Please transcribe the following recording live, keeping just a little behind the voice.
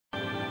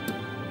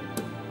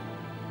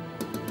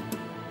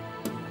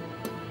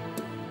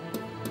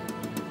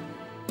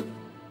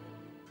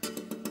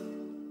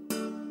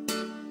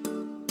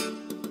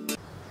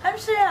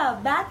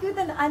Shreya, back with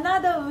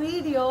another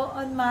video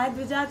on my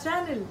Dvija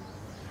channel.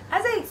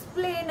 As I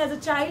explained, as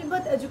a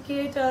childbirth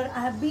educator,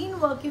 I have been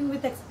working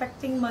with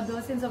expecting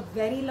mothers since a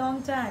very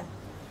long time.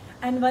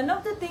 And one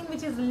of the things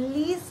which is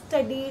least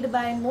studied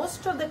by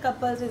most of the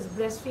couples is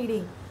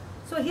breastfeeding.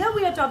 So here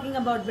we are talking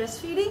about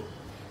breastfeeding.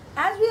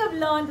 As we have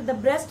learned, the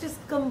breast is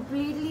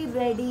completely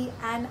ready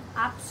and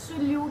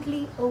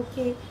absolutely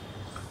okay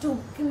to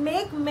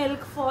make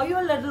milk for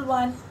your little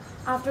one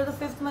after the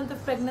 5th month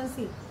of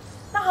pregnancy.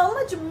 Now, how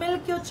much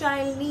milk your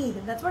child needs?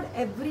 That's what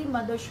every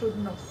mother should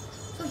know.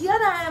 So here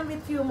I am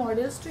with few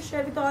models to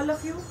share with all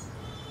of you.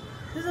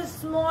 This is a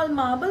small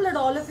marble that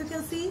all of you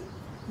can see.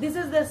 This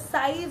is the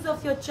size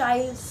of your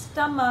child's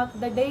stomach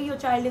the day your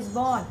child is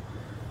born.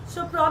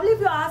 So probably if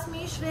you ask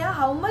me, Shreya,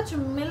 how much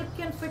milk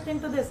can fit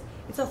into this?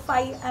 It's a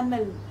 5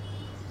 ml.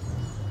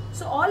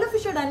 So all of you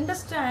should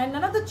understand,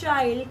 none of the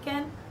child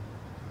can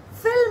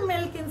fill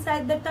milk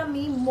inside the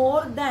tummy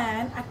more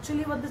than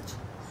actually what the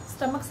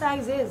stomach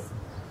size is.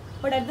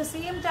 But at the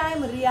same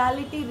time,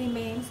 reality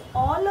remains.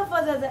 All of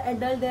us as an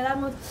adult, there are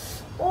more,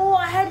 oh,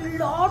 I had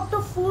lot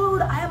of food,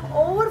 I am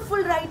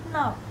overfull right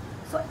now.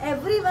 So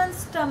everyone's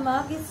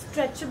stomach is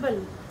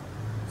stretchable.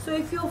 So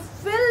if you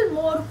fill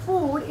more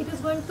food, it is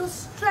going to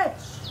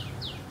stretch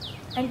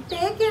and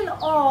take in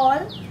all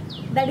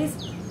that is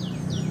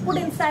put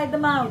inside the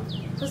mouth.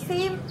 So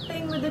same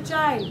thing with the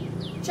child.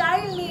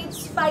 Child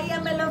needs 5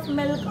 ml of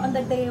milk on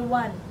the day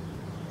 1.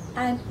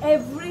 And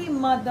every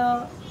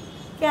mother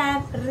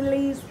can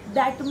release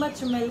that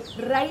much milk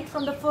right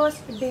from the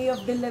first day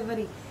of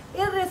delivery,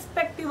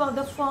 irrespective of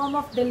the form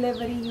of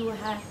delivery you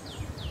have.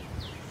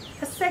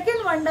 The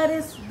second wonder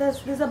is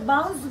this. There's a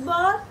bounce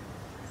ball.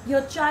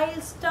 Your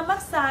child's stomach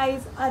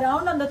size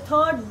around on the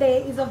 3rd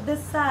day is of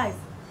this size.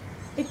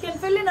 It can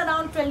fill in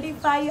around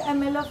 25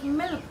 ml of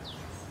milk.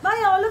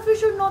 Why all of you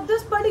should know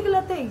this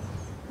particular thing?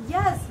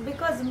 Yes,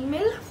 because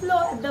milk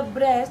flow at the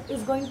breast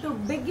is going to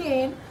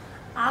begin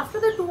after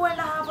the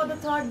 2.5 or the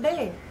 3rd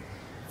day.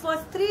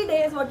 First 3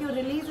 days, what you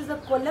release is a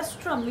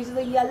colostrum, which is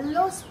a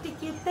yellow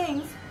sticky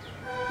things,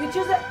 which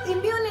is an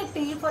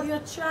immunity for your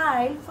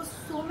child for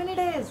so many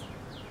days.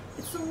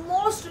 It's the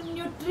most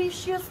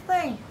nutritious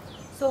thing.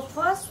 So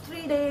first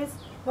 3 days,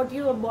 what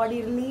your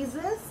body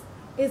releases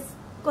is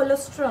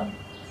colostrum.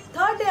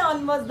 3rd day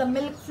onwards, the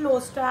milk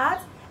flow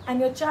starts and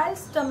your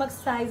child's stomach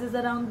size is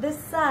around this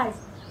size,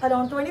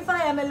 around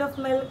 25 ml of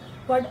milk,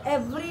 what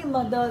every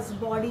mother's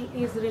body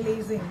is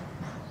releasing.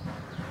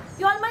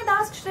 You all might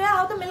ask, Shreya,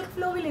 how the milk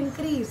flow will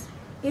increase?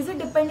 Is it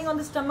depending on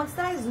the stomach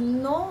size?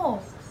 No.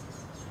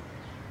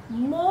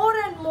 More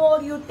and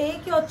more you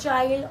take your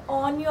child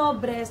on your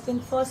breast in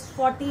first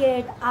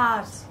 48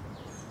 hours.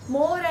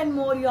 More and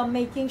more you are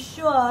making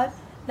sure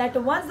that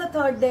once the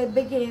 3rd day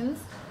begins,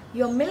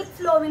 your milk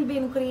flow will be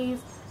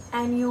increased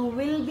and you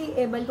will be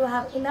able to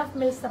have enough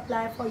milk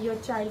supply for your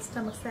child's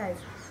stomach size.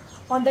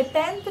 On the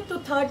 10th to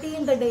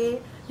 13th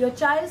day, your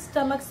child's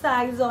stomach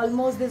size is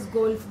almost this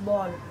golf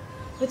ball,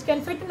 which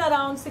can fit in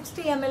around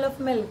 60 ml of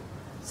milk.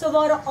 So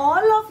for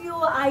all of you,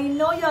 I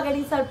know you are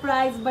getting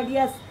surprised, but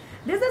yes,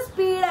 this is the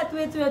speed at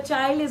which your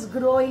child is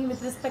growing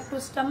with respect to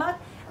stomach.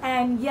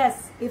 And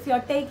yes, if you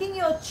are taking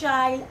your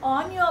child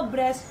on your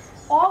breast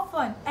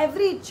often,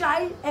 every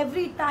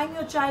time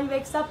your child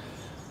wakes up,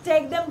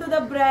 take them to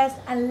the breast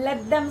and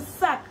let them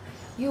suck.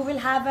 You will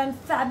have a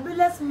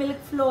fabulous milk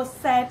flow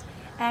set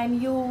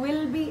and you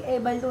will be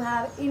able to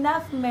have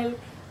enough milk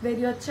where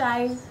your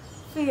child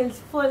feels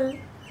full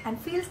and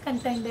feels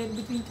contented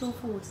between 2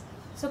 foods.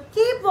 So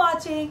keep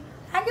watching.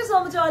 Thank you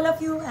so much all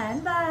of you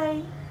and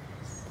bye.